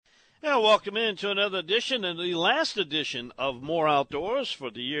Yeah, welcome into another edition and the last edition of More Outdoors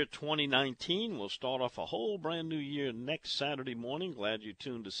for the year 2019. We'll start off a whole brand new year next Saturday morning. Glad you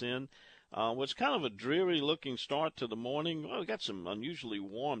tuned us in. What's kind of a dreary-looking start to the morning. Well, we got some unusually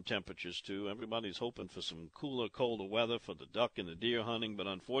warm temperatures, too. Everybody's hoping for some cooler, colder weather for the duck and the deer hunting, but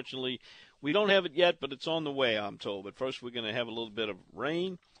unfortunately, we don't have it yet, but it's on the way, I'm told. But first, we're going to have a little bit of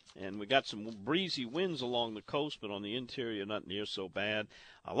rain, and we got some breezy winds along the coast, but on the interior, not near so bad.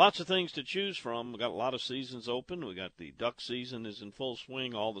 Lots of things to choose from. We got a lot of seasons open. We got the duck season is in full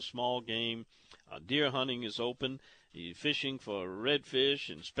swing. All the small game, deer hunting is open. Fishing for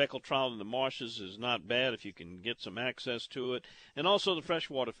redfish and speckled trout in the marshes is not bad if you can get some access to it. And also the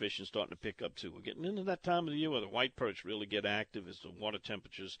freshwater fishing starting to pick up too. We're getting into that time of the year where the white perch really get active as the water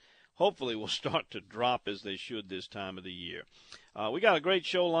temperatures hopefully will start to drop as they should this time of the year. We got a great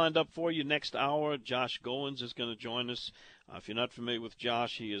show lined up for you next hour. Josh Goins is going to join us. If you're not familiar with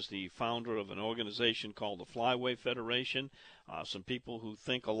Josh, he is the founder of an organization called the Flyway Federation. Some people who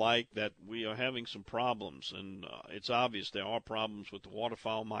think alike that we are having some problems, and it's obvious there are problems with the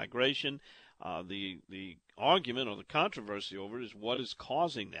waterfowl migration. The argument or the controversy over it is what is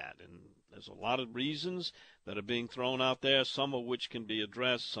causing that, and there's a lot of reasons that are being thrown out there, some of which can be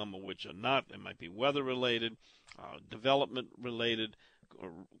addressed, some of which are not. It might be weather-related, development-related,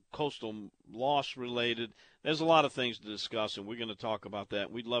 coastal loss-related. There's a lot of things to discuss, and we're going to talk about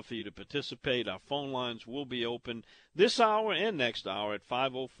that. We'd love for you to participate. Our phone lines will be open this hour and next hour at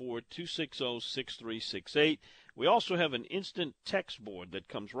 504-260-6368. We also have an instant text board that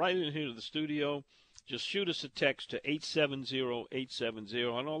comes right in here to the studio. Just shoot us a text to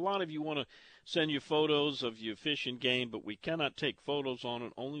 870-870. I know a lot of you want to send you photos of your fish and game, but we cannot take photos on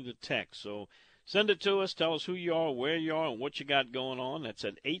it, only the text. So send it to us. Tell us who you are, where you are, and what you got going on. That's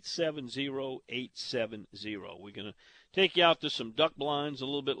at 870-870. We're going to take you out to some duck blinds a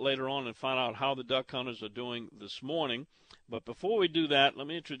little bit later on and find out how the duck hunters are doing this morning. But before we do that, let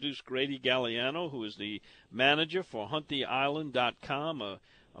me introduce Grady Galliano, who is the manager for HuntTheIsland.com, a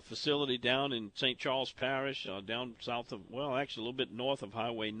facility down in St. Charles Parish, down south of, well, actually a little bit north of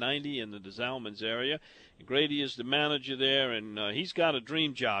Highway 90 in the Des Allemands area. Grady is the manager there, and he's got a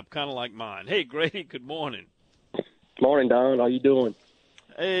dream job, kind of like mine. Hey, Grady, good morning. Morning, Don. How you doing?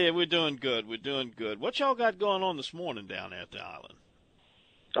 Hey, we're doing good. We're doing good. What y'all got going on this morning down there at the island?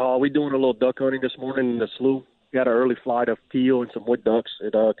 We're doing a little duck hunting this morning in the slough. We got an early flight of teal and some wood ducks.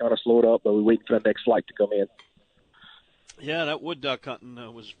 It kind of slowed up, but we're waiting for the next flight to come in. Yeah, that wood duck hunting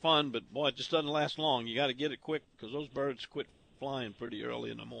was fun, but, boy, it just doesn't last long. You got to get it quick because those birds quit flying pretty early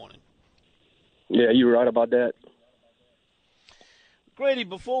in the morning. Yeah, you were right about that. Grady,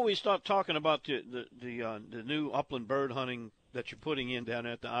 before we start talking about the new upland bird hunting that you're putting in down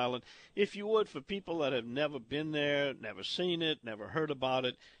at the island, if you would, for people that have never been there, never seen it, never heard about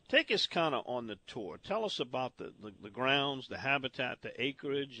it, take us kind of on the tour. Tell us about the grounds, the habitat, the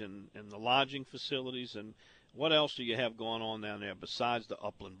acreage, and the lodging facilities, and what else do you have going on down there besides the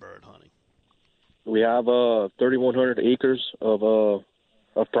upland bird hunting? We have 3,100 acres of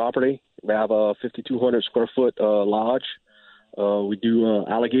property. We have a 5,200 square foot lodge. We do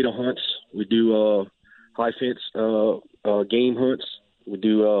alligator hunts. We do high fence game hunts. We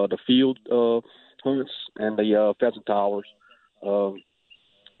do the field hunts and the pheasant towers. You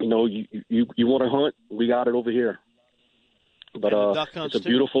want to hunt? We got it over here. But it's a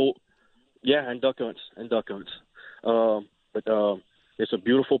beautiful. Yeah, and duck hunts. But it's a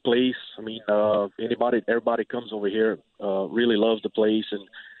beautiful place. I mean, everybody comes over here, really loves the place, and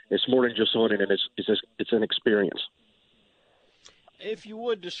it's more than just hunting, and it's an experience. If you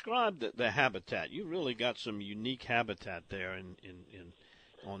would describe the habitat, you really got some unique habitat there in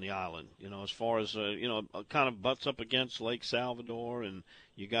on the island. As far as kind of butts up against Lake Salvador, and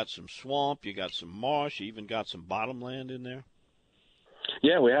you got some swamp, you got some marsh, you even got some bottomland in there.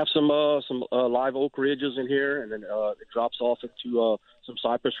 Yeah, we have some live oak ridges in here, and then it drops off into some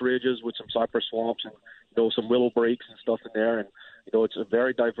cypress ridges with some cypress swamps and some willow breaks and stuff in there. And it's a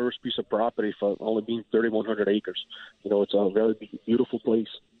very diverse piece of property for only being 3,100 acres. It's a very beautiful place.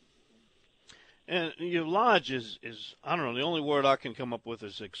 And your lodge is I don't know, the only word I can come up with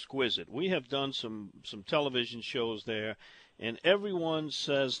is exquisite. We have done some television shows there, and everyone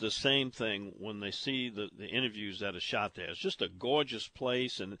says the same thing when they see the interviews that are shot there. It's just a gorgeous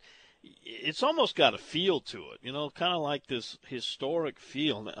place, and it's almost got a feel to it, kind of like this historic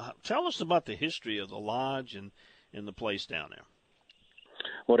feel. Now, tell us about the history of the lodge and the place down there.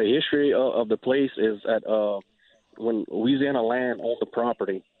 Well, the history of the place is that when Louisiana Land owned the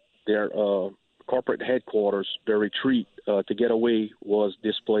property, their corporate headquarters, their retreat to get away was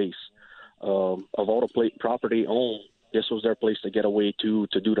this place. Of all the property owned, this was their place to get away to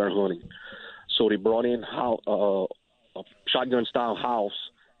do their hunting. So they brought in a shotgun-style house,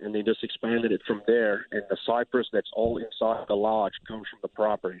 and they just expanded it from there. And the cypress that's all inside the lodge comes from the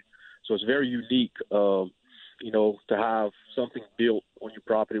property. So it's very unique, to have something built on your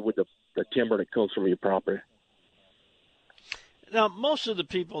property with the timber that comes from your property. Now, most of the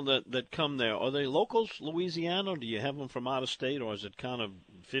people that come there, are they locals, Louisiana, or do you have them from out of state, or is it kind of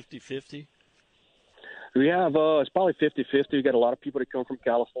 50-50? We have, it's probably 50-50. We got a lot of people that come from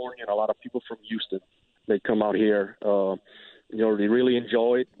California and a lot of people from Houston. They come out here. They really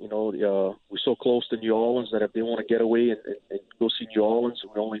enjoy it. We're so close to New Orleans that if they want to get away and go see New Orleans,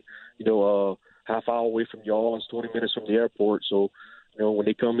 we're only, half hour away from New Orleans, 20 minutes from the airport. So, when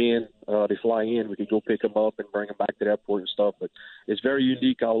they come in, they fly in, we can go pick them up and bring them back to the airport and stuff. But it's very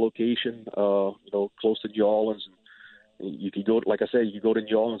unique, our location, close to New Orleans. And you can go, like I said, you can go to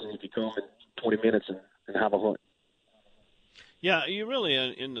New Orleans and you can come in 20 minutes and have a hunt. Yeah, you're really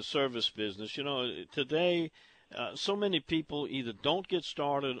in the service business. Today, so many people either don't get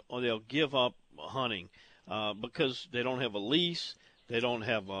started or they'll give up hunting because they don't have a lease. They don't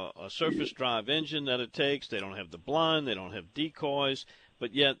have a surface drive engine that it takes. They don't have the blind. They don't have decoys.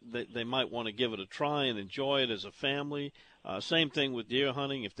 But yet they might want to give it a try and enjoy it as a family. Same thing with deer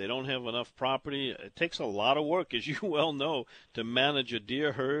hunting. If they don't have enough property, it takes a lot of work, as you well know, to manage a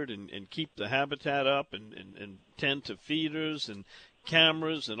deer herd and keep the habitat up and tend to feeders and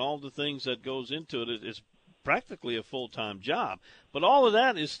cameras and all the things that goes into it. It's practically a full-time job. But all of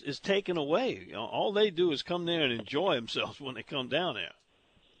that is taken away. All they do is come there and enjoy themselves when they come down there.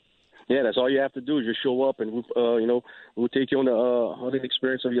 Yeah, that's all you have to do is just show up, and we'll take you on the hunting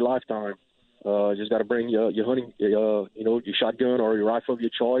experience of your lifetime. Just got to bring your hunting, your shotgun or your rifle of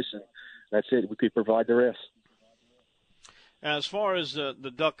your choice, and that's it. We could provide the rest. As far as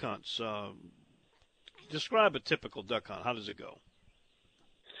the duck hunts, describe a typical duck hunt. How does it go?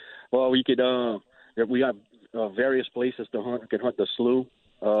 Well, we have various places to hunt. We can hunt the slough,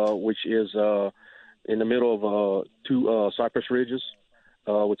 which is in the middle of two cypress ridges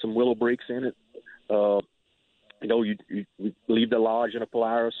with some willow breaks in it. You leave the lodge in a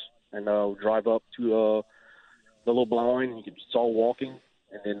Polaris and drive up to the little blind. You can start walking,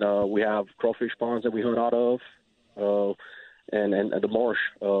 and then we have crawfish ponds that we hunt out of, and the marsh.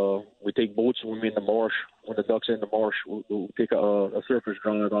 We take boats when we're in the marsh. When the ducks are in the marsh, we'll take a surface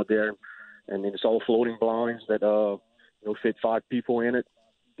drive out there. And then it's all floating blinds that fit 5 people in it,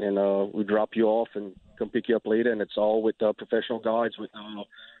 and we drop you off and come pick you up later. And it's all with professional guides with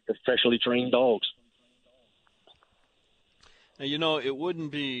professionally trained dogs. Now, it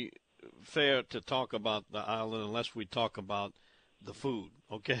wouldn't be fair to talk about the island unless we talk about the food.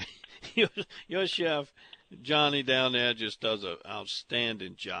 Okay, your chef Johnny down there just does an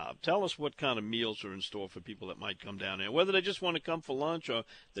outstanding job. Tell us what kind of meals are in store for people that might come down there, whether they just want to come for lunch or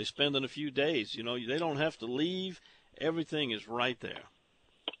they spend in a few days. They don't have to leave. Everything is right there.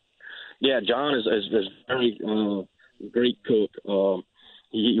 Yeah, John is very great cook.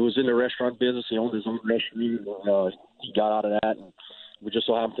 He was in the restaurant business. He owned his own restaurant. He got out of that, and we just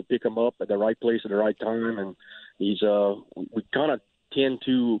so happened to pick him up at the right place at the right time. And he's we kind of tend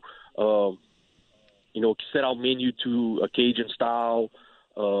to set our menu to a Cajun-style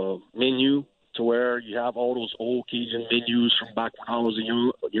menu, to where you have all those old Cajun menus from back when I was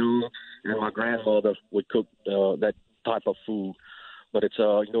young, and my grandmother would cook that type of food. But it's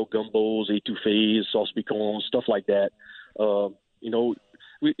gumbos, étouffées, sauce piquant, stuff like that.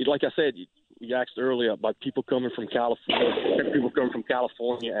 Like I said, you asked earlier about people coming from California. People coming from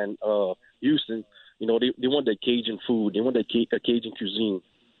California and Houston. They want that Cajun food. They want that Cajun cuisine.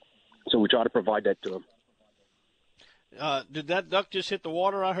 So we try to provide that to them. Did that duck just hit the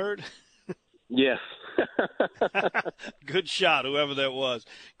water, I heard? Yes. Good shot, whoever that was.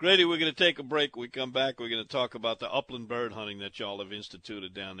 Grady, we're going to take a break. When we come back, we're going to talk about the upland bird hunting that y'all have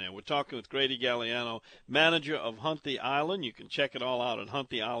instituted down there. We're talking with Grady Galliano, manager of Hunt the Island. You can check it all out at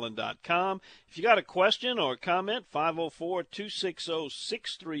hunttheisland.com. If you got a question or a comment,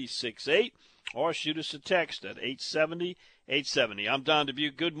 504-260-6368, or shoot us a text at 870-870. I'm Don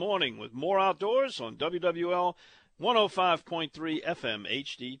Dubuque. Good morning with more Outdoors on WWL 105.3 FM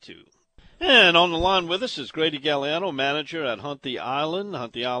HD2. And on the line with us is Grady Galliano, manager at Hunt the Island,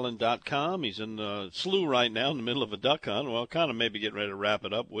 hunttheisland.com. He's in the slough right now in the middle of a duck hunt. Well, kind of maybe getting ready to wrap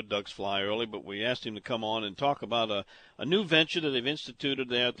it up. Wood ducks fly early, but we asked him to come on and talk about a new venture that they've instituted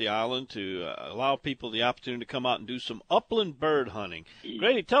there at the island to allow people the opportunity to come out and do some upland bird hunting.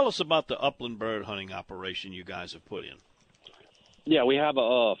 Grady, tell us about the upland bird hunting operation you guys have put in. Yeah, we have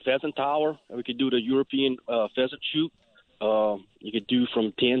a pheasant tower. We could do the European pheasant shoot. You could do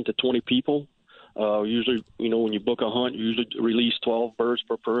from 10 to 20 people. Usually, when you book a hunt, you usually release 12 birds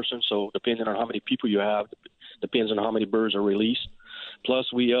per person. So depending on how many people you have, depends on how many birds are released.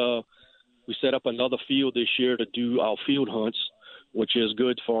 Plus, we set up another field this year to do our field hunts, which is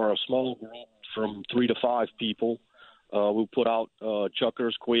good for a small group from 3 to 5 people. We'll put out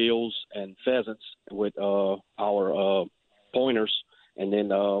chuckers, quails, and pheasants with our pointers, and then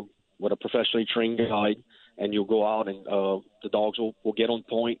with a professionally trained guide. And you'll go out, and the dogs will get on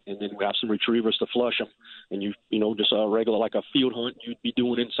point, and then we have some retrievers to flush them. And just a regular, like a field hunt you'd be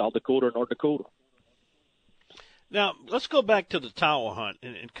doing in South Dakota or North Dakota. Now, let's go back to the tower hunt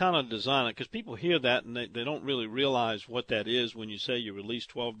and kind of design it, because people hear that and they don't really realize what that is. When you say you release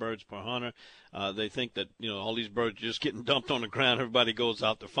 12 birds per hunter, they think that, all these birds are just getting dumped on the ground. Everybody goes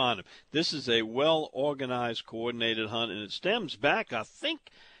out to find them. This is a well-organized, coordinated hunt, and it stems back, I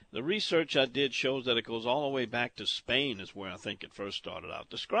think, the research I did shows that it goes all the way back to Spain is where I think it first started out.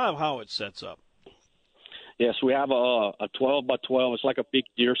 Describe how it sets up. Yes, we have a 12 by 12. It's like a big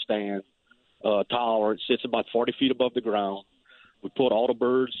deer stand tower. It sits about 40 feet above the ground. We put all the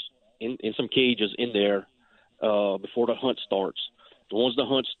birds in some cages in there before the hunt starts. Once the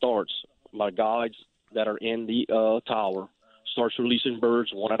hunt starts, my guides that are in the tower starts releasing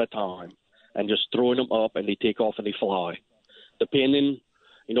birds one at a time and just throwing them up, and they take off and they fly. Depending,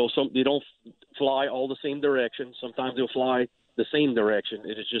 they don't fly all the same direction. Sometimes they'll fly the same direction.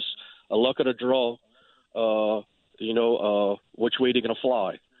 It is just a luck of the draw, which way they're going to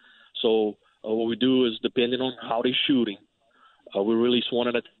fly. So what we do is, depending on how they're shooting, we release one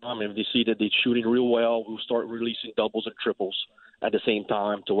at a time. And if they see that they're shooting real well, we'll start releasing doubles and triples at the same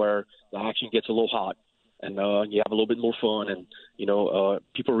time, to where the action gets a little hot and you have a little bit more fun. And,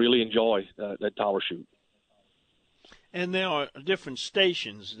 people really enjoy that tower shoot. And there are different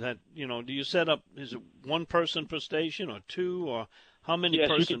stations that, do you set up, is it one person per station or two, or how many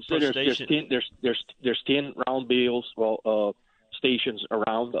person per station? There's 10 round bills, stations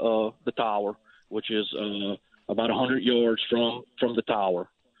around the tower, which is about 100 yards from the tower,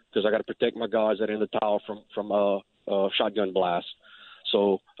 because I got to protect my guys that are in the tower from shotgun blast.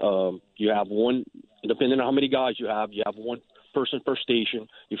 So you have one, depending on how many guys you have one person per station.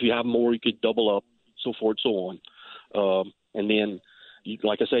 If you have more, you could double up, so forth, so on. And then,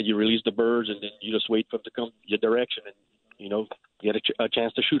 like I said, you release the birds, and then you just wait for them to come your direction, and get a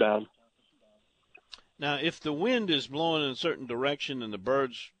chance to shoot at them. Now, if the wind is blowing in a certain direction and the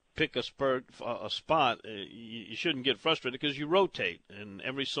birds pick a spot, you shouldn't get frustrated, because you rotate, and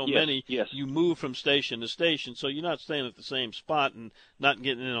every so many you move from station to station, so you're not staying at the same spot and not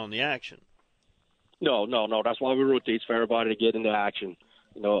getting in on the action. No. That's why we rotate, for everybody to get into action.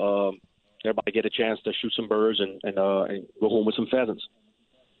 Everybody get a chance to shoot some birds and go home with some pheasants.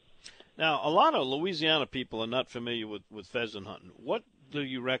 Now, a lot of Louisiana people are not familiar with pheasant hunting. What do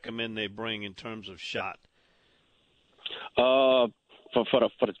you recommend they bring in terms of shot? For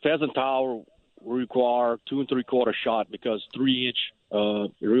the pheasant tower, we require 2 3/4 shot, because 3-inch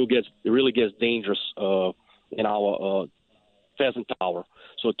it really gets dangerous in our pheasant tower.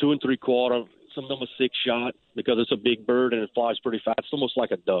 So 2 3/4, some of them a 6 shot, because it's a big bird and it flies pretty fast. It's almost like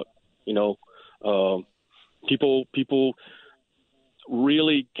a duck. People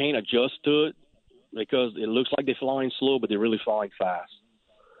really can't adjust to it, because it looks like they're flying slow, but they're really flying fast.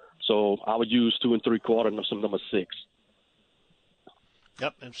 So I would use 2 3/4, and some of them are 6.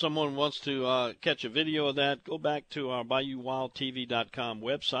 Yep. If someone wants to catch a video of that, go back to our BayouWildTV.com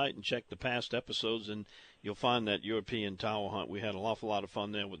website and check the past episodes, and you'll find that European tower hunt. We had an awful lot of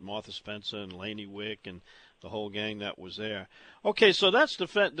fun there with Martha Spencer and Laney Wick and the whole gang that was there. Okay, so that's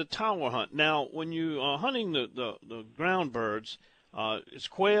the tower hunt. Now, when you are hunting the ground birds, it's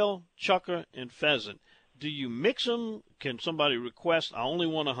quail, chukar, and pheasant. Do you mix them? Can somebody request, I only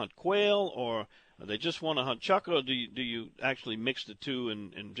want to hunt quail, or they just want to hunt chukar, or do you actually mix the two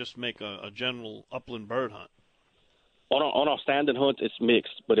and just make a general upland bird hunt? On our standard hunt, it's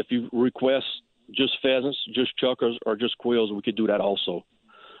mixed. But if you request just pheasants, just chukars, or just quails, we could do that also.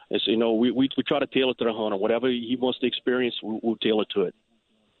 It's, we try to tailor to the hunter. Whatever he wants to experience, we'll tailor to it.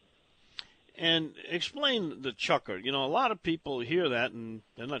 And explain the chukar. A lot of people hear that and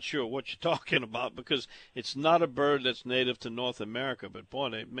they're not sure what you're talking about, because it's not a bird that's native to North America, but boy,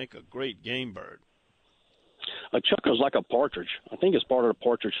 they make a great game bird. A chukar is like a partridge. I think it's part of the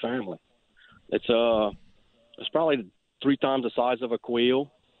partridge family. It's probably 3 times the size of a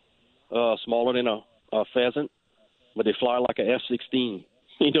quail, smaller than a pheasant, but they fly like a F-16.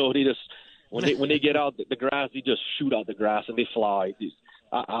 They just when they get out the grass, they just shoot out the grass and they fly.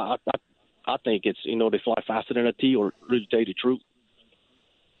 I think it's, they fly faster than a T, or really tell you the truth.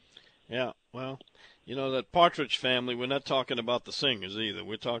 Yeah, well, You know, that Partridge Family, we're not talking about the singers either.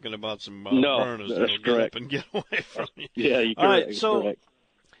 We're talking about some No, burners that's that'll get correct. up and get away from you. Yeah, you're All correct. right, so Correct.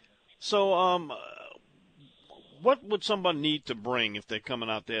 what would somebody need to bring if they're coming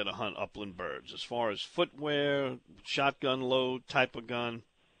out there to hunt upland birds, as far as footwear, shotgun load, type of gun?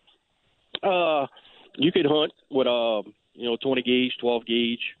 You could hunt with 20 gauge, 12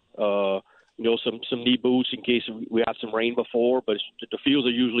 gauge. Some knee boots in case we have some rain before, but the fields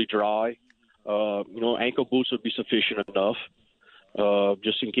are usually dry. Ankle boots would be sufficient enough,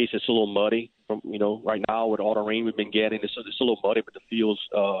 just in case it's a little muddy. Right now with all the rain we've been getting, it's a little muddy, but the field's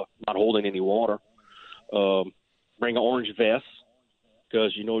not holding any water. Bring an orange vest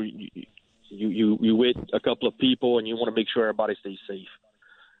because you with a couple of people and you want to make sure everybody stays safe.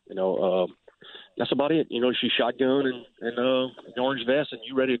 That's about it. She's shotgun and an orange vest, and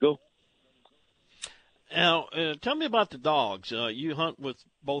you ready to go. Now, tell me about the dogs. You hunt with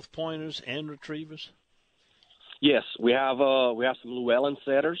both pointers and retrievers? Yes, we have some Llewellyn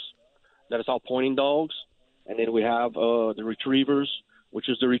setters that is all pointing dogs, and then we have the retrievers, which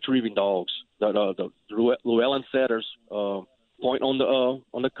is the retrieving dogs. The Llewellyn setters point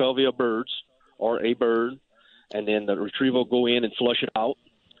on the covey of birds or a bird, and then the retriever will go in and flush it out,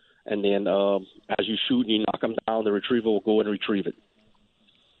 and then as you shoot and you knock them down, the retriever will go and retrieve it.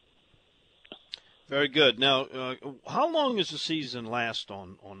 Very good. Now, how long does the season last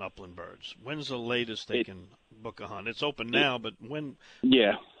on upland birds? When's the latest they can book a hunt? It's open now, but when's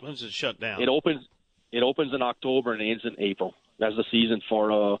it shut down? It opens in October and ends in April. That's the season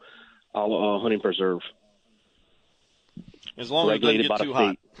for our hunting preserve. As long as it doesn't get too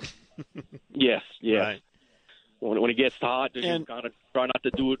hot. Yes, yeah. Right. When it gets hot, you kind of try not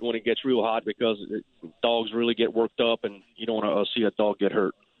to do it when it gets real hot because dogs really get worked up, and you don't want to see a dog get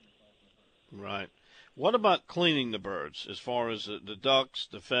hurt. Right. What about cleaning the birds, as far as the ducks,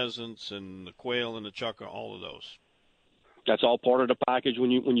 the pheasants, and the quail and the chukar, all of those? That's all part of the package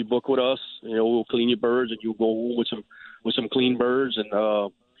when you book with us. We'll clean your birds, and you'll go home with some clean birds. And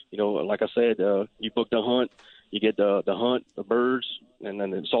like I said, you book the hunt, you get the hunt, the birds, and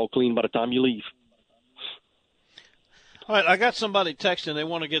then it's all clean by the time you leave. All right, I got somebody texting. They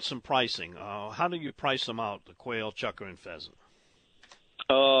want to get some pricing. How do you price them out, the quail, chukar, and pheasant?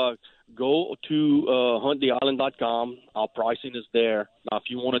 Go to hunttheisland.com. Our pricing is there. Now, if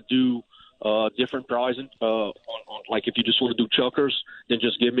you want to do different pricing, like if you just want to do chukars, then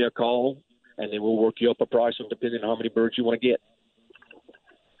just give me a call, and then we'll work you up a price depending on how many birds you want to get.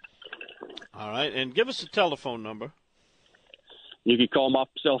 All right, and give us a telephone number. You can call my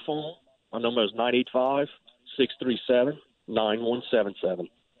cell phone. My number is 985-637-9177.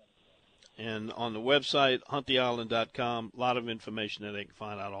 And on the website, hunttheisland.com, a lot of information there. They can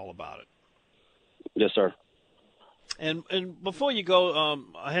find out all about it. Yes, sir. And before you go,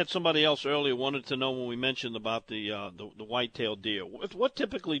 I had somebody else earlier wanted to know when we mentioned about the white-tailed deer. What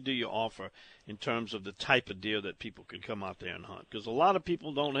typically do you offer in terms of the type of deer that people can come out there and hunt? Because a lot of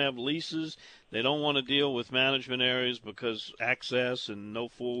people don't have leases. They don't want to deal with management areas because access and no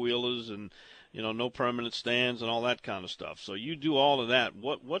four-wheelers and no permanent stands and all that kind of stuff. So you do all of that.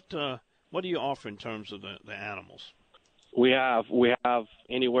 What do you offer in terms of the animals? We have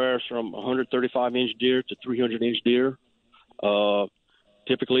anywhere from 135-inch deer to 300-inch deer.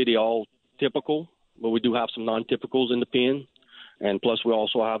 Typically, they all typical, but we do have some non-typicals in the pen, and plus we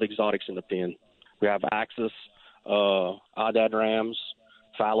also have exotics in the pen. We have axis, Adad rams,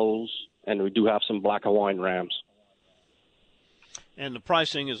 fallows, and we do have some black Hawaiian rams. And the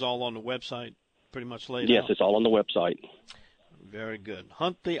pricing is all on the website, pretty much laid out? Yes, it's all on the website. Very good.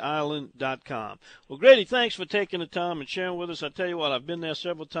 HuntTheIsland.com. Well, Grady, thanks for taking the time and sharing with us. I tell you what, I've been there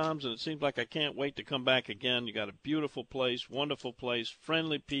several times, and it seems like I can't wait to come back again. You got a beautiful place, wonderful place,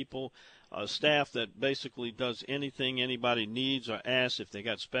 friendly people, staff that basically does anything anybody needs or asks if they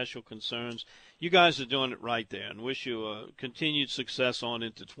got special concerns. You guys are doing it right there, and wish you continued success on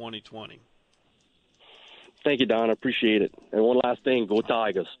into 2020. Thank you, Don. I appreciate it. And one last thing, go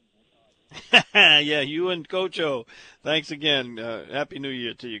Tigers. Yeah, you and Coach O. Thanks again. Happy New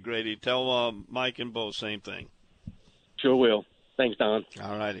Year to you, Grady. Tell Mike and Bo same thing. Sure will. Thanks, Don.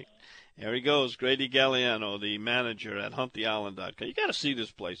 All righty. There he goes, Grady Galliano, the manager at HuntTheIsland.com. You got to see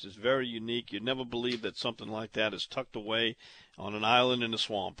this place. It's very unique. You'd never believe that something like that is tucked away on an island in the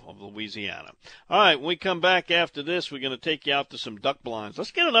swamp of Louisiana. All right, when we come back after this, we're going to take you out to some duck blinds.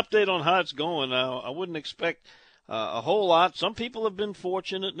 Let's get an update on how it's going. I wouldn't expect a whole lot. Some people have been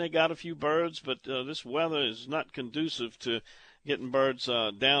fortunate and they got a few birds, but this weather is not conducive to getting birds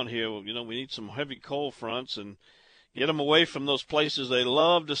down here. We need some heavy cold fronts, and Get them away from those places they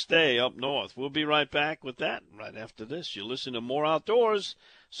love to stay up north. We'll be right back with that right after this. You're listening to More Outdoors,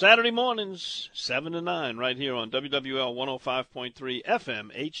 Saturday mornings, 7 to 9, right here on WWL 105.3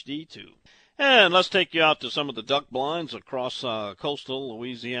 FM HD2. And let's take you out to some of the duck blinds across coastal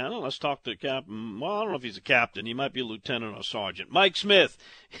Louisiana. Let's talk to Captain, well, I don't know if he's a captain. He might be a lieutenant or sergeant. Mike Smith,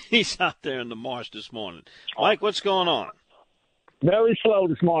 he's out there in the marsh this morning. Mike, what's going on? Very slow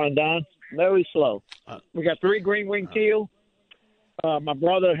this morning, Don. Very slow. We got 3 green-winged teal. My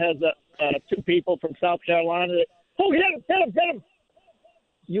brother has 2 people from South Carolina. Oh, hit him.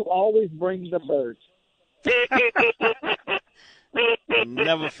 You always bring the birds.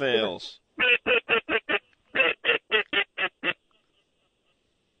 Never fails.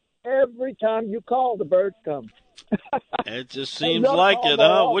 Every time you call, the birds come. It just seems like it,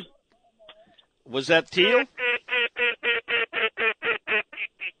 huh? What, was that teal?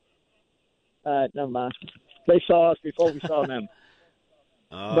 Never mind. They saw us before we saw them.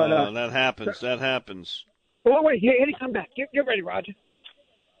 Oh, but, that happens. Oh, wait, here he come back. Get ready, Roger.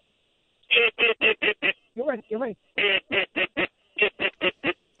 You're ready. Hit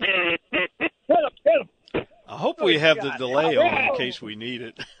him. I hope we have the delay on in case we need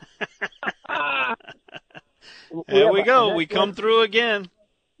it. There we go. We come through again.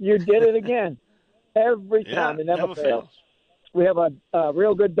 You did it again. Every time. It never fails. We have a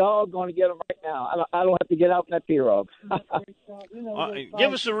real good dog going to get him right now. I don't have to get out in that pirogue.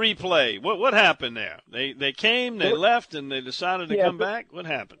 Give us a replay. What happened there? They came, they left, and they decided to come back? What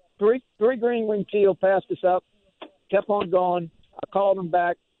happened? Three green-winged teal passed us up, kept on going. I called them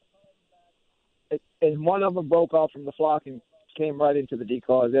back, and one of them broke off from the flock and came right into the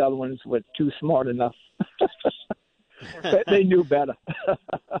decoy. The other ones were too smart enough. They knew better.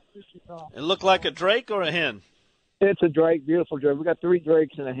 It looked like a drake or a hen? It's a drake, beautiful drake. We got 3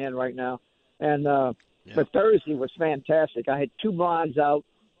 drakes in a hen right now. And but Thursday was fantastic. I had 2 blinds out,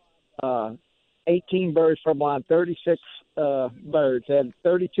 18 birds per blind, 36 birds. I had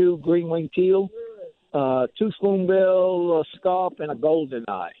 32 green-winged teal, 2 spoonbill, a scarp, and a golden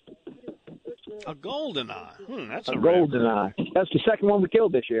eye. A golden eye. That's a golden eye. That's the second one we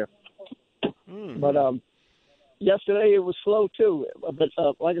killed this year. But yesterday it was slow too. But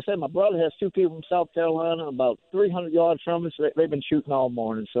like I said, my brother has 2 people from South Carolina, about 300 yards from us. They've been shooting all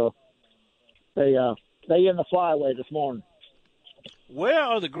morning, so they in the flyway this morning. Where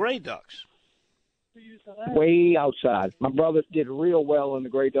are the gray ducks? Way outside. My brother did real well in the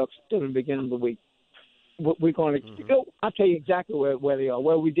gray ducks in the beginning of the week. We're going to go. I'll tell you exactly where they are.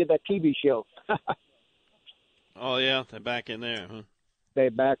 Where we did that TV show. Oh yeah, they're back in there, huh? They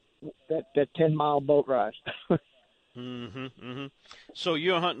back that 10-mile boat ride. So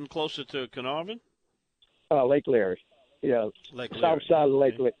you're hunting closer to Carnarvon? Lake Larry. Yeah. South side of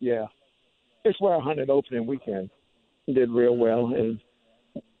Lake Larry. Yeah. It's where I hunted opening weekend. Did real well, and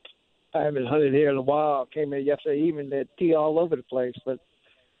I haven't hunted here in a while. I came in yesterday evening. They'd tee all over the place, but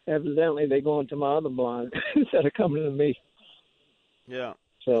evidently they're going to my other blind instead of coming to me. Yeah.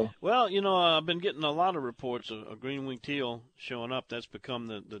 So. Well, I've been getting a lot of reports of green-winged teal showing up. That's become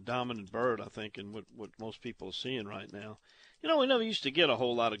the dominant bird, I think, and what most people are seeing right now. We never used to get a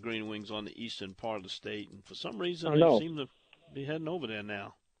whole lot of green wings on the eastern part of the state, and for some reason they seem to be heading over there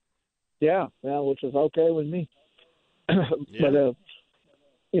now. Yeah, which is okay with me. But,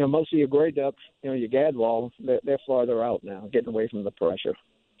 most of your gray ducks, your gadwall, they're farther out now, getting away from the pressure.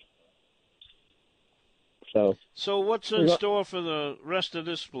 So what's in store for the rest of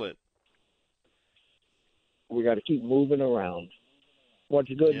this split? We got to keep moving around. What's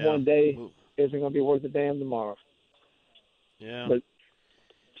good one day isn't going to be worth a damn tomorrow. Yeah. But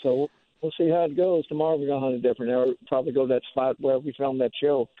so we'll see how it goes. Tomorrow we're going to hunt a different area. Probably go to that spot where we filmed that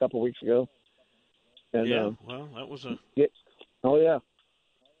show a couple of weeks ago. And, well, that was a. Oh yeah.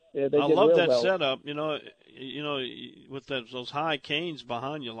 Yeah, I love that setup. With those high canes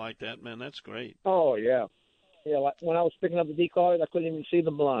behind you like that, man. That's great. Oh yeah. Yeah, like when I was picking up the decoys, I couldn't even see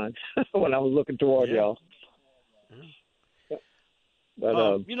the blinds when I was looking toward y'all. Yeah.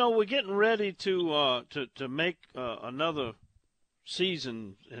 But we're getting ready to make another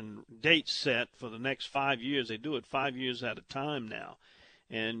season and date set for the next 5 years. They do it 5 years at a time now,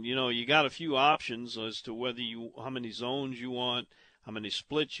 and you got a few options as to how many zones you want, how many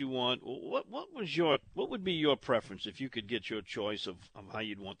splits you want. What would be your preference if you could get your choice of how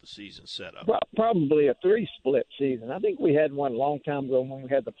you'd want the season set up? Probably a 3-split season. I think we had one a long time ago when we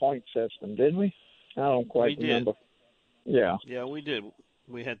had the point system, didn't we? I don't quite remember. Yeah. Yeah, we did.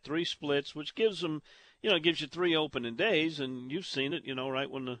 We had 3 splits, which gives them, gives you 3 opening days, and you've seen it, right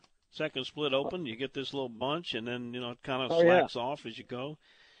when the second split opened, you get this little bunch, and then, it kind of slacks off as you go.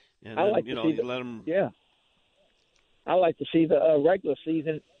 And then, you let them. Yeah. I like to see the regular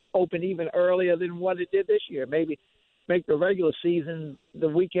season open even earlier than what it did this year. Maybe make the regular season the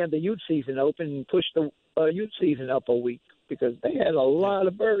weekend the youth season open and push the youth season up a week because they had a lot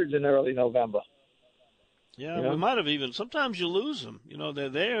of birds in early November. Yeah, you know? We might have even. Sometimes you lose them. They're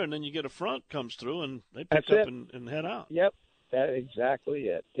there, and then you get a front comes through, and they pick That's up it. and head out. Yep, that's exactly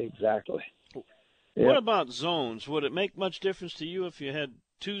it. Exactly. What about zones? Would it make much difference to you if you had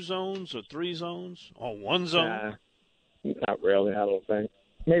 2 zones or 3 zones or 1 zone? Not really, I don't think.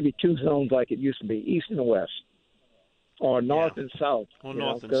 Maybe 2 zones like it used to be, east and west, or north and south. Or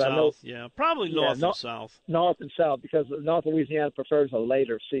north and south, probably north and south. North and south, because North Louisiana prefers a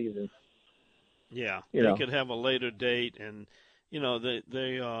later season. Yeah, they could have a later date, and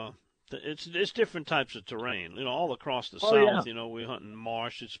it's different types of terrain. All across the south. Yeah. We're hunting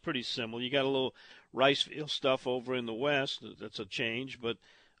marsh. It's pretty similar. You got a little rice field stuff over in the west. That's a change, but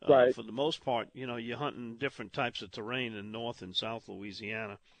right. For the most part, you're hunting different types of terrain in North and South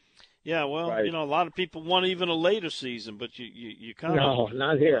Louisiana. Yeah, well, right. A lot of people want even a later season, but you kind of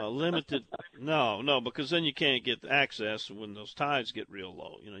not here. Limited. No, because then you can't get access when those tides get real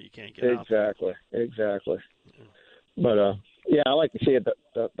low. You can't get out there. Exactly. But I like to see it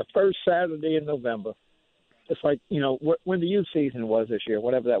the first Saturday in November. It's like when the youth season was this year,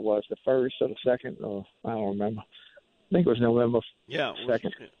 whatever that was, the first or the second, or I don't remember. I think it was November. Yeah,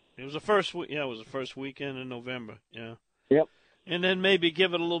 second. It was the first. Yeah, it was the first weekend in November. Yeah. Yep. And then maybe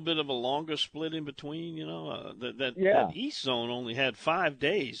give it a little bit of a longer split in between. That east zone only had 5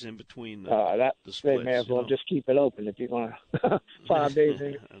 days in between the splits. They may as well just keep it open if you're going to 5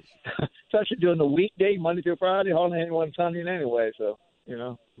 days. Especially during the weekday, Monday through Friday, hardly anyone Sunday anyway. So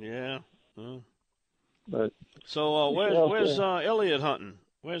Yeah. But so where's Elliot hunting?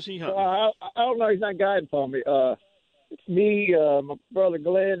 Where's he hunting? I don't know. He's not guiding for me. It's me, my brother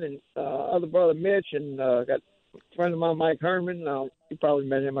Glenn, and other brother Mitch, and got a friend of mine, Mike Herman. You probably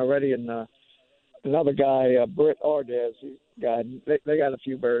met him already, and another guy, Britt Ardez. They got a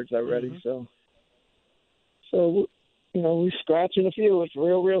few birds already. Mm-hmm. So we're scratching a few. It's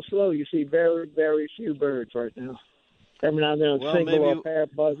real slow. You see very, very few birds right now. Every now and then a single or a pair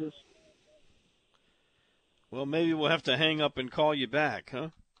of buzzes. Well, maybe we'll have to hang up and call you back, huh?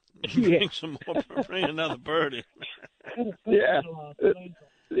 Yeah. Bring another bird in. Yeah.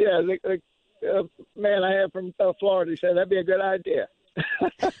 The man I have from Florida, he said that'd be a good idea.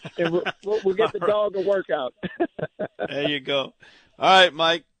 And we'll get the dog a workout. There you go. All right,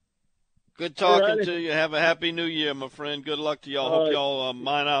 Mike. Good talking to you. Have a happy New Year, my friend. Good luck to y'all. Hope y'all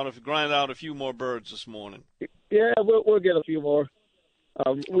grind out a few more birds this morning. Yeah, we'll get a few more.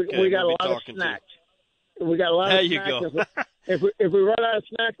 We got a lot of snacks. We got a lot of snacks. There you go. If we run out of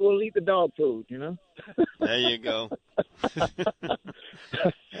snacks, we'll eat the dog food, There you go.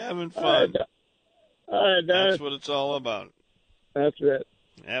 Having fun. All right, that's what it's all about. That's it.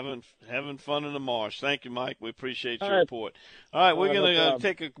 Having fun in the marsh. Thank you, Mike. We appreciate your report. All right, we're going to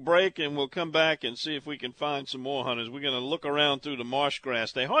take a break, and we'll come back and see if we can find some more hunters. We're going to look around through the marsh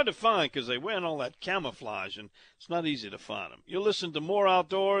grass. They're hard to find because they're wearing all that camouflage, and it's not easy to find them. You'll listen to More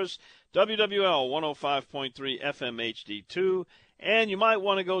Outdoors, WWL 105.3 FM HD2, and you might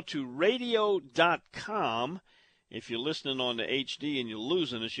want to go to radio.com. If you're listening on the HD and you're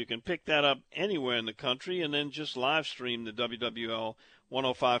losing us, you can pick that up anywhere in the country and then just live stream the WWL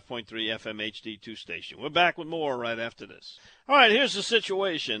 105.3 FM HD2 station. We're back with more right after this. All right, here's the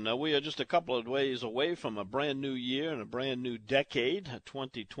situation. We are just a couple of days away from a brand new year and a brand new decade.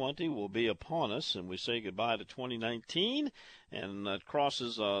 2020 will be upon us, and we say goodbye to 2019. And that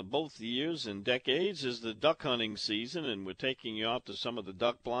crosses both years and decades is the duck hunting season, and we're taking you out to some of the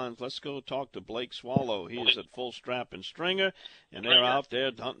duck blinds. Let's go talk to Blake Swallow. He is at Full Strap and Stringer, and they're out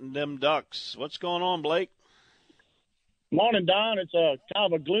there hunting them ducks. What's going on, Blake? Morning, Don. It's kind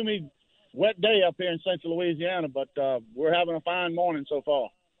of a gloomy, wet day up here in central Louisiana, but we're having a fine morning so far.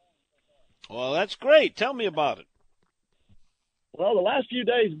 Well, that's great. Tell me about it. Well, the last few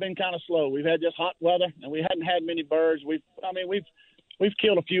days have been kind of slow. We've had just hot weather, and we hadn't had many birds. We've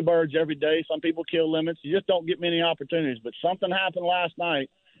killed a few birds every day. Some people kill limits. You just don't get many opportunities. But something happened last night,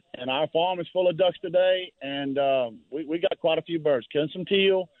 and our farm is full of ducks today, and we got quite a few birds, killing some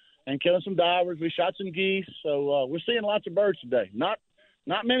teal and killing some divers. We shot some geese, so we're seeing lots of birds today. Not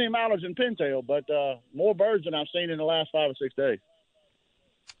many mallards and pintail, but more birds than I've seen in the last 5 or 6 days.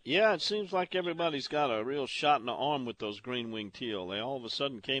 Yeah, it seems like everybody's got a real shot in the arm with those green-winged teal. They all of a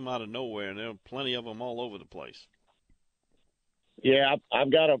sudden came out of nowhere, and there are plenty of them all over the place. Yeah,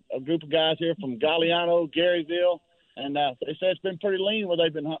 I've got a group of guys here from Galliano, Garyville, and they say it's been pretty lean where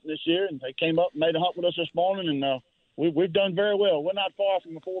they've been hunting this year, and they came up and made a hunt with us this morning, and we've done very well. We're not far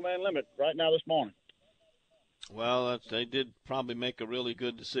from the 4-man limit right now this morning. Well, they did probably make a really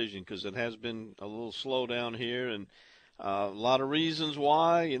good decision because it has been a little slow down here, and a lot of reasons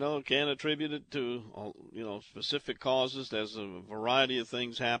why. Can't attribute it to specific causes. There's a variety of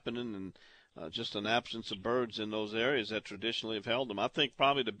things happening, and just an absence of birds in those areas that traditionally have held them. I think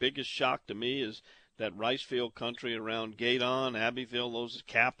probably the biggest shock to me is that rice field country around Gaydon, Abbeville, those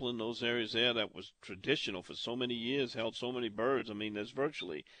Kaplan, those areas there that was traditional for so many years, held so many birds. I mean, there's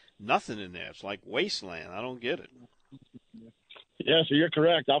virtually nothing in there. It's like wasteland. I don't get it. Yeah, so you're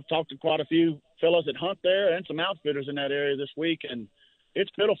correct. I've talked to quite a few fellows that hunt there and some outfitters in that area this week, and it's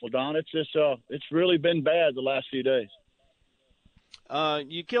pitiful, Don. It's just it's really been bad the last few days.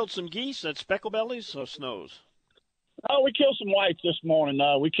 You killed some geese at specklebellies or snows? Oh, we killed some whites this morning.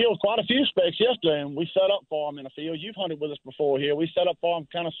 We killed quite a few specks yesterday, and we set up for them in the field. You've hunted with us before here. We set up for them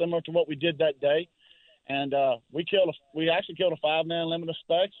kind of similar to what we did that day, and we actually killed a 5-man limit of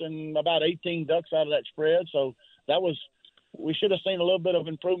specks and about 18 ducks out of that spread. So we should have seen a little bit of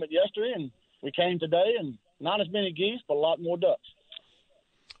improvement yesterday, and we came today, and not as many geese, but a lot more ducks.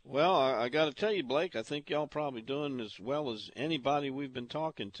 Well, I got to tell you, Blake, I think y'all probably doing as well as anybody we've been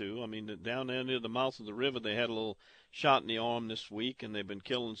talking to. I mean, down there near the mouth of the river, they had a little shot in the arm this week, and they've been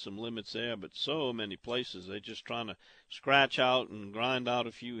killing some limits there, but so many places they're just trying to scratch out and grind out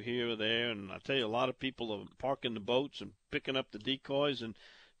a few here or there. And I tell you, a lot of people are parking the boats and picking up the decoys and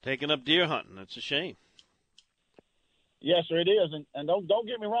taking up deer hunting. It's a shame. Yes, sir, it is. And don't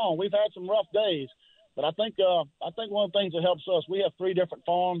get me wrong, we've had some rough days. But I think one of the things that helps us, we have 3 different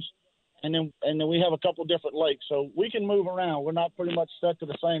farms, and then we have a couple different lakes, so we can move around. We're not pretty much set to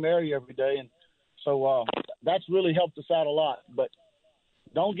the same area every day, and so that's really helped us out a lot. But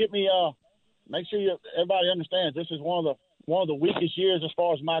don't get me. Make sure everybody understands this is one of the weakest years as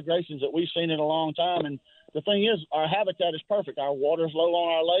far as migrations that we've seen in a long time. And the thing is, our habitat is perfect. Our water is low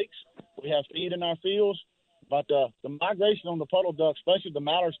on our lakes. We have feed in our fields, but the migration on the puddle ducks, especially the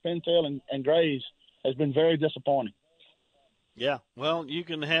mallards, pintail, and grays, has been very disappointing. Yeah, well, you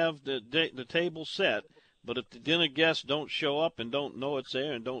can have the table set, but if the dinner guests don't show up and don't know it's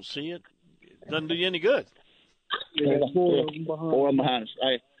there and don't see it, it doesn't do you any good. Yeah, 4 of them behind us.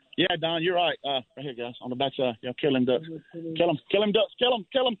 Hey, yeah, Don, you're right. Right here, guys, on the backside. Yeah, kill him, ducks. Kill him, ducks. Kill him.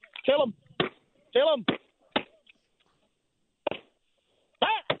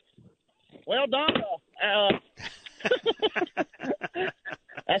 Ah! Well, Don,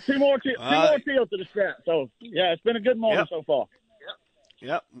 that's two more teals to the strap. So, yeah, it's been a good morning so far.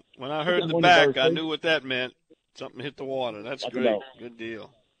 Yep. When I heard the back, I knew what that meant. Something hit the water. That's great. Good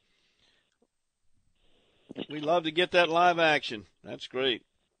deal. We love to get that live action. That's great.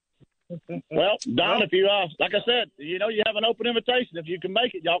 Well, Don, if you, like I said, you have an open invitation. If you can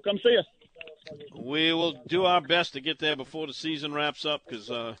make it, y'all come see us. We will do our best to get there before the season wraps up because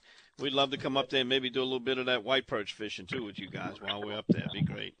we'd love to come up there and maybe do a little bit of that white perch fishing, too, with you guys while we're up there. It'd be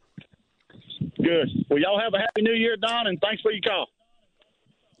great. Good. Well, y'all have a happy new year, Don, and thanks for your call.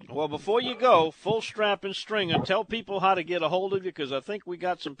 Well, before you go, Full Strap and Stringer, tell people how to get a hold of you because I think we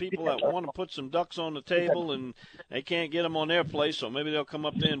got some people that want to put some ducks on the table and they can't get them on their place, so maybe they'll come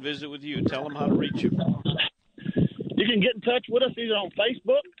up there and visit with you. Tell them how to reach you. You can get in touch with us either on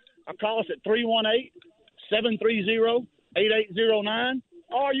Facebook or call us at 318-730-8809,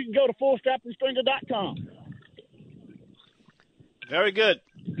 or you can go to fullstrapandstringer.com. Very good.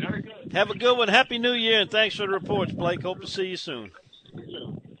 Very good. Have a good one. Happy New Year, and thanks for the reports, Blake. Hope to see you soon.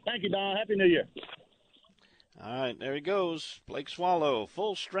 Thank you, Don. Happy New Year. All right, there he goes. Blake Swallow,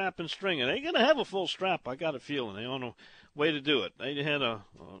 Full Strap and Stringer. They're going to have a full strap, I got a feeling. They're on a way to do it. They had a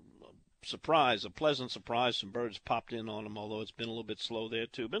surprise, a pleasant surprise. Some birds popped in on them, although it's been a little bit slow there,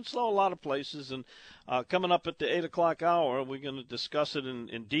 too. Been slow a lot of places. And coming up at the 8 o'clock hour, we're going to discuss it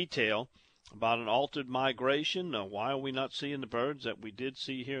in detail about an altered migration. Why are we not seeing the birds that we did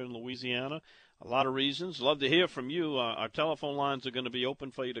see here in Louisiana? A lot of reasons. Love to hear from you. Our telephone lines are going to be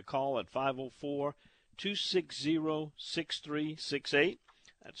open for you to call at 504-260-6368.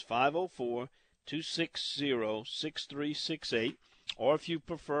 That's 504-260-6368. Or if you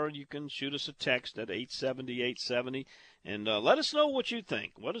prefer, you can shoot us a text at 870-870. And let us know what you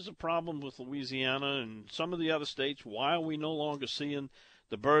think. What is the problem with Louisiana and some of the other states? Why are we no longer seeing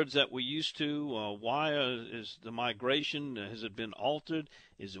the birds that we used to? Why is the migration, has it been altered?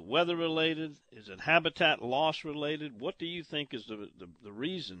 Is it weather related? Is it habitat loss related? What do you think is the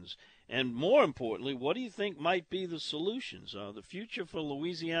reasons? And more importantly, what do you think might be the solutions? The future for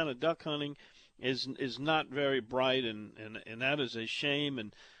Louisiana duck hunting is not very bright, and that is a shame,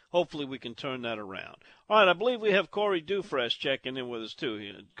 and hopefully we can turn that around. All right, I believe we have Corey Dufresne checking in with us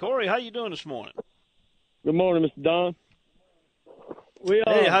too. Corey, how you doing this morning? Good morning, Mr. Don.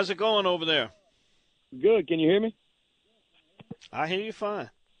 Hey, how's it going over there? Good. Can you hear me? I hear you fine.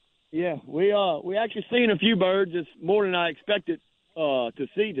 Yeah, we actually seen a few birds. It's more than I expected to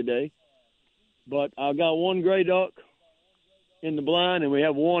see today. But I got one gray duck in the blind, and we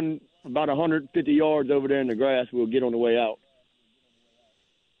have one about 150 yards over there in the grass. We'll get on the way out.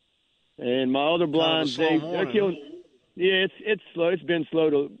 And my other blinds, they're killing. Yeah, it's slow. It's been slow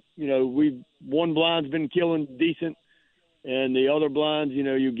to, one blind's been killing decent, and the other blinds,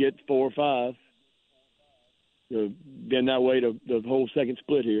 you get 4 or 5. So been that way the whole second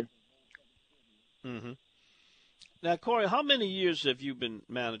split here. Mm-hmm. Now, Corey, how many years have you been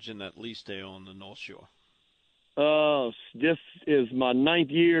managing that lease there on the North Shore? This is my 9th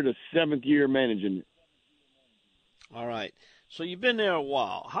year to 7th year managing it. All right. So you've been there a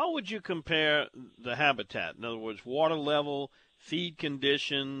while. How would you compare the habitat? In other words, water level, feed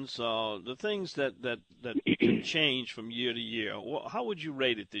conditions, the things that can change from year to year. How would you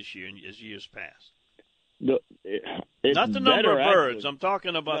rate it this year as years pass? Not the number of birds. Actually. I'm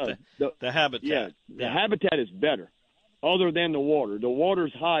talking about the habitat. Yeah, the habitat is better, other than the water. The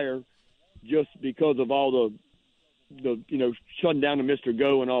water's higher just because of all the shutting down the Mr.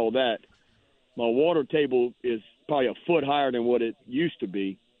 Go and all that. My water table is probably a foot higher than what it used to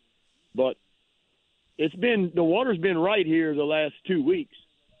be, but the water's been right here the last 2 weeks.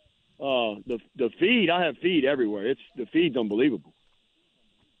 The feed, I have feed everywhere. The feed's unbelievable.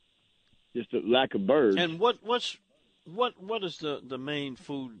 Just the lack of birds. And what is the main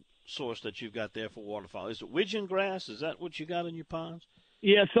food source that you've got there for waterfowl? Is it widgeon grass? Is that what you got in your ponds?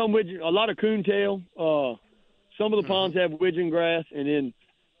 Yeah, a lot of coontail. Some of the ponds have widgeon grass, and then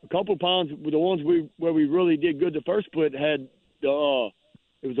a couple ponds, the ones where we really did good the first split, had it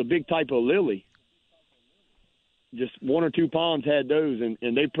was a big type of lily. Just 1 or 2 ponds had those,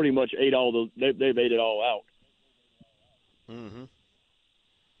 and they pretty much ate they've ate it all out. Mm-hmm.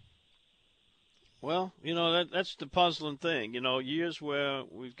 Well, that's the puzzling thing. Years where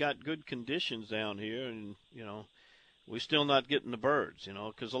we've got good conditions down here, and we're still not getting the birds.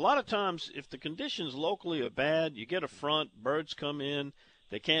 Because a lot of times, if the conditions locally are bad, you get a front, birds come in,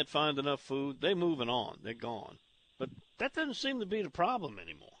 they can't find enough food, they're moving on, they're gone. But that doesn't seem to be the problem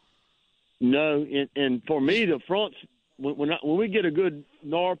anymore. No, and for me, the fronts, when we get a good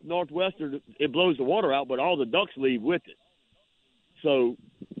northwester, it blows the water out, but all the ducks leave with it. So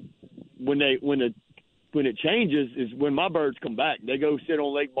when it changes is when my birds come back. They go sit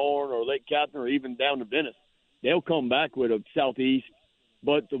on Lake Bourne or Lake Catherine or even down to Venice. They'll come back with a southeast,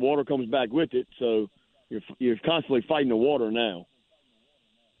 but the water comes back with it. So you're constantly fighting the water now.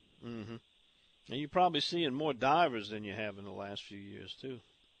 Mm-hmm. And you're probably seeing more divers than you have in the last few years too.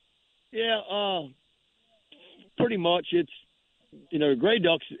 Yeah, pretty much. It's gray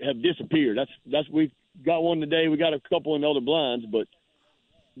ducks have disappeared. That's we've got one today. We got a couple in other blinds, but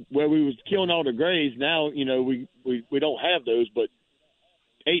where we was killing all the grays, now we don't have those. But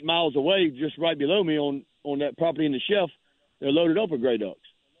 8 miles away, just right below me on that property in the shelf, they're loaded up with gray ducks.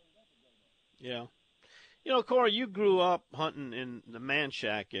 Yeah. Corey, you grew up hunting in the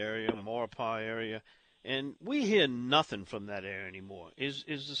Manchac area, Maurepas area, and we hear nothing from that area anymore. Is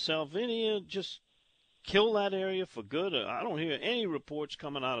the Salvinia just kill that area for good? I don't hear any reports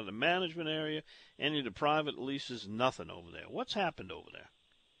coming out of the management area, any of the private leases, nothing over there. What's happened over there?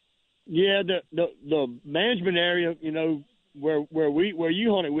 Yeah, the management area, where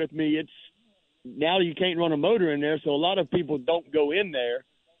you hunted with me, it's now you can't run a motor in there, so a lot of people don't go in there.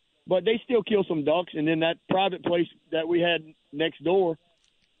 But they still kill some ducks, and then that private place that we had next door,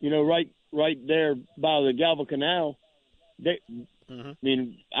 right there by the Galva Canal, I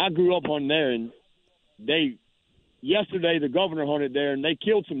mean, I grew up on there, and yesterday the governor hunted there, and they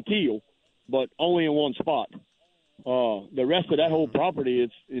killed some teal, but only in one spot. The rest of that whole property,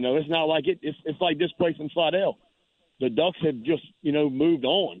 it's not like it's like this place in Slidell. The ducks have just, moved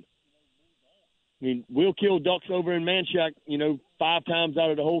on. I mean, we'll kill ducks over in Manchac, 5 times out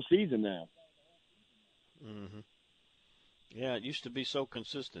of the whole season now. Mm-hmm. Yeah, it used to be so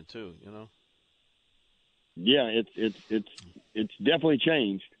consistent too, Yeah, it's definitely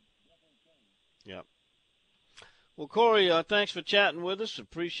changed. Yeah. Well, Corey, thanks for chatting with us.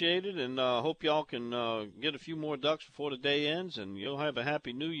 Appreciate it, and hope y'all can get a few more ducks before the day ends, and you'll have a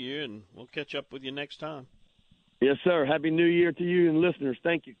happy New Year, and we'll catch up with you next time. Yes, sir. Happy New Year to you and listeners.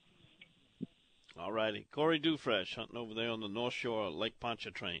 Thank you. All righty. Corey Dufresne hunting over there on the North Shore of Lake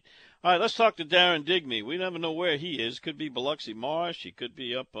Pontchartrain. All right, let's talk to Darren Digby. We never know where he is. Could be Biloxi Marsh. He could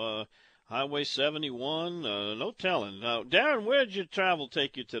be up Highway 71. No telling. Now, Darren, where did your travel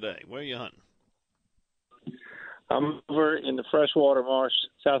take you today? Where are you hunting? I'm over in the freshwater marsh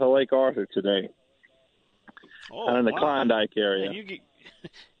south of Lake Arthur today. Oh, in the Klondike area. Man,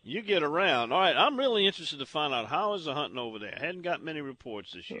 you get around. All right, I'm really interested to find out how is the hunting over there. I hadn't got many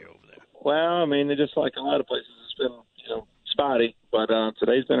reports this year over there. Well, I mean, just like a lot of places, it's been spotty, but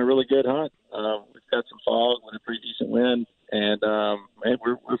today's been a really good hunt. We've got some fog with a pretty decent wind, and man,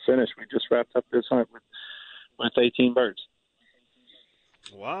 we're finished. We just wrapped up this hunt with 18 birds.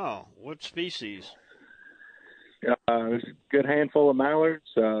 Wow, what species? There's a good handful of mallards.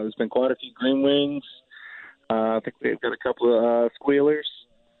 There's been quite a few green wings. I think they've got a couple of squealers.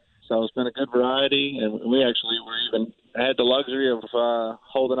 So it's been a good variety, and we actually had the luxury of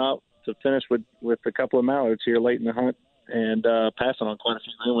holding out to finish with a couple of mallards here late in the hunt and passing on quite a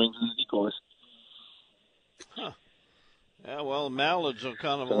few green wings and decoys. Huh. Yeah, well, mallards are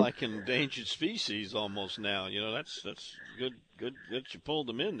kind of like endangered species almost now. That's good that you pulled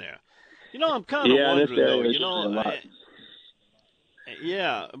them in there. I'm kind of wondering, though,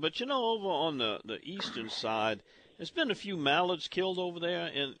 yeah, but, over on the eastern side, there's been a few mallards killed over there,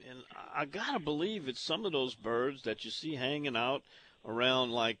 and I got to believe it's some of those birds that you see hanging out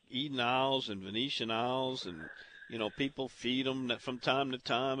around like Eden Isles and Venetian Isles, and, people feed them from time to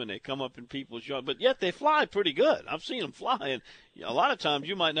time, and they come up in people's yard. But yet they fly pretty good. I've seen them fly, and a lot of times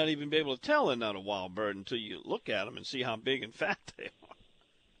you might not even be able to tell they're not a wild bird until you look at them and see how big and fat they are.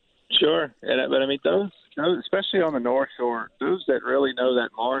 Sure, but I mean those, especially on the North Shore, those that really know that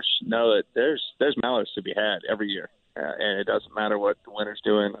marsh know that there's mallards to be had every year, and it doesn't matter what the winter's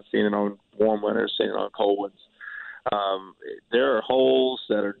doing. I've seen it on warm winters, seen it on cold ones. There are holes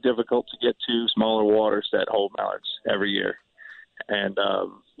that are difficult to get to, smaller waters that hold mallards every year, and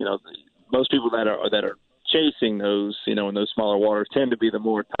most people that are chasing those, in those smaller waters tend to be the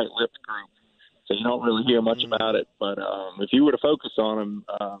more tight-lipped group. So you don't really hear much about it, but if you were to focus on them,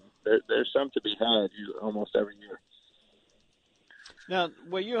 there's some to be had almost every year. Now,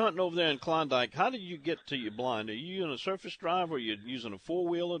 where you're hunting over there in Klondike, how did you get to your blind? Are you in a surface drive, or are you using a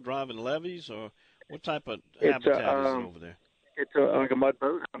four-wheeler driving levees, or what type of habitat is it over there? It's like a mud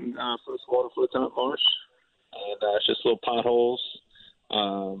boat. I'm first waterflood on marsh, and it's just little potholes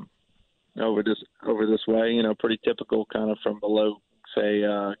over this way. Pretty typical, kind of from below, say,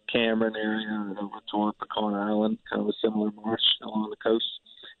 Cameron area and over toward Pecan Island, kind of a similar marsh along the coast.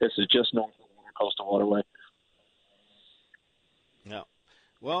 This is just north of the Coastal Waterway. Yeah.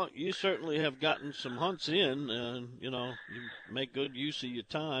 Well, you certainly have gotten some hunts in, and, you make good use of your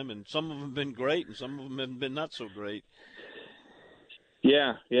time, and some of them have been great, and some of them have been not so great.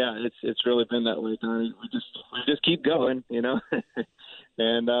 Yeah, it's really been that way, Tony. We just keep going, and every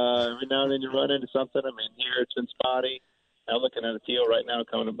now and then you run into something. I mean, here it's been spotty. I'm looking at a teal right now,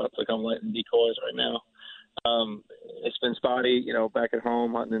 about to come lighting decoys right now. It's been spotty, back at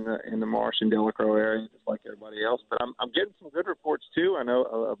home hunting in the marsh and Delacroix area, just like everybody else. But I'm getting some good reports too. I know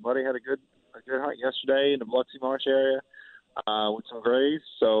a buddy had a good hunt yesterday in the Biloxi Marsh area with some grays.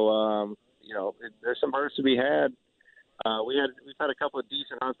 So there's some birds to be had. We've had a couple of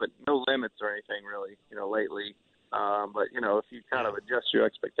decent hunts, but no limits or anything really, lately. But if you kind of adjust your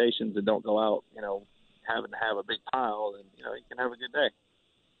expectations and don't go out, having to have a big pile, then you can have a good day.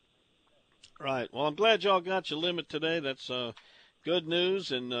 Right. Well, I'm glad y'all got your limit today. That's good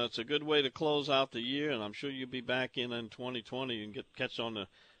news, and it's a good way to close out the year. And I'm sure you'll be back in 2020 and catch on the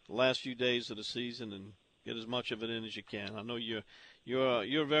last few days of the season and get as much of it in as you can. I know you're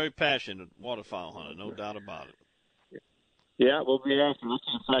a very passionate waterfowl hunter, no doubt about it. Yeah, we'll be after. In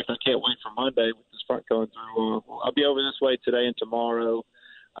fact, I can't wait for Monday with this front going through. I'll be over this way today and tomorrow,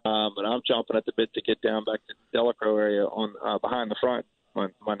 but I'm chomping at the bit to get down back to the Delacroix area on behind the front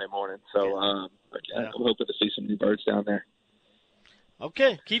on Monday morning. So I'm hoping to see some new birds down there.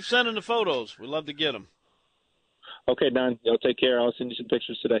 Okay, keep sending the photos. We'd love to get them. Okay, Don. Y'all take care. I'll send you some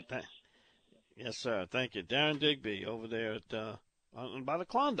pictures today. Yes, sir. Thank you. Darren Digby over there at by the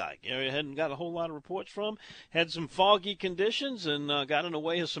Klondike area. Hadn't got a whole lot of reports from. Had some foggy conditions and got in the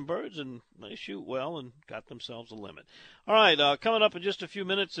way of some birds, and they shoot well and got themselves a limit. All right, coming up in just a few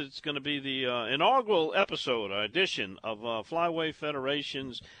minutes, it's going to be the inaugural episode or edition of Flyway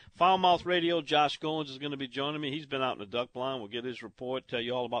Federation's Foulmouth Radio. Josh Goins is going to be joining me. He's been out in the duck blind. We'll get his report, tell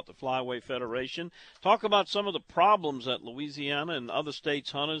you all about the Flyway Federation, talk about some of the problems that Louisiana and other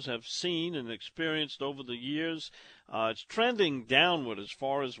states' hunters have seen and experienced over the years. It's trending downward as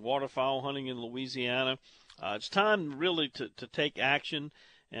far as waterfowl hunting in Louisiana. It's time really to take action,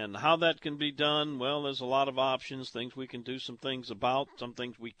 and how that can be done, well, there's a lot of options, things we can do, some things about, some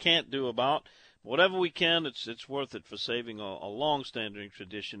things we can't do about. Whatever we can, it's worth it for saving a long-standing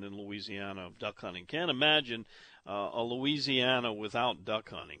tradition in Louisiana of duck hunting. Can't imagine a Louisiana without duck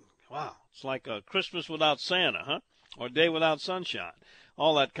hunting. Wow, it's like a Christmas without Santa, huh? Or a day without sunshine.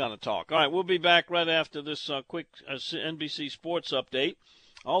 All that kind of talk. All right, we'll be back right after this quick NBC Sports update.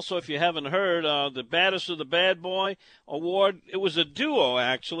 Also, if you haven't heard, the Baddest of the Bad Boy Award, it was a duo,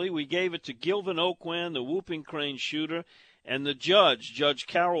 actually. We gave it to Gilvin Oquin, the Whooping Crane shooter, and the judge, Judge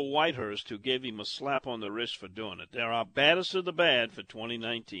Carol Whitehurst, who gave him a slap on the wrist for doing it. They're our Baddest of the Bad for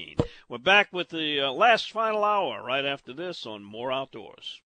 2019. We're back with the last final hour right after this on More Outdoors.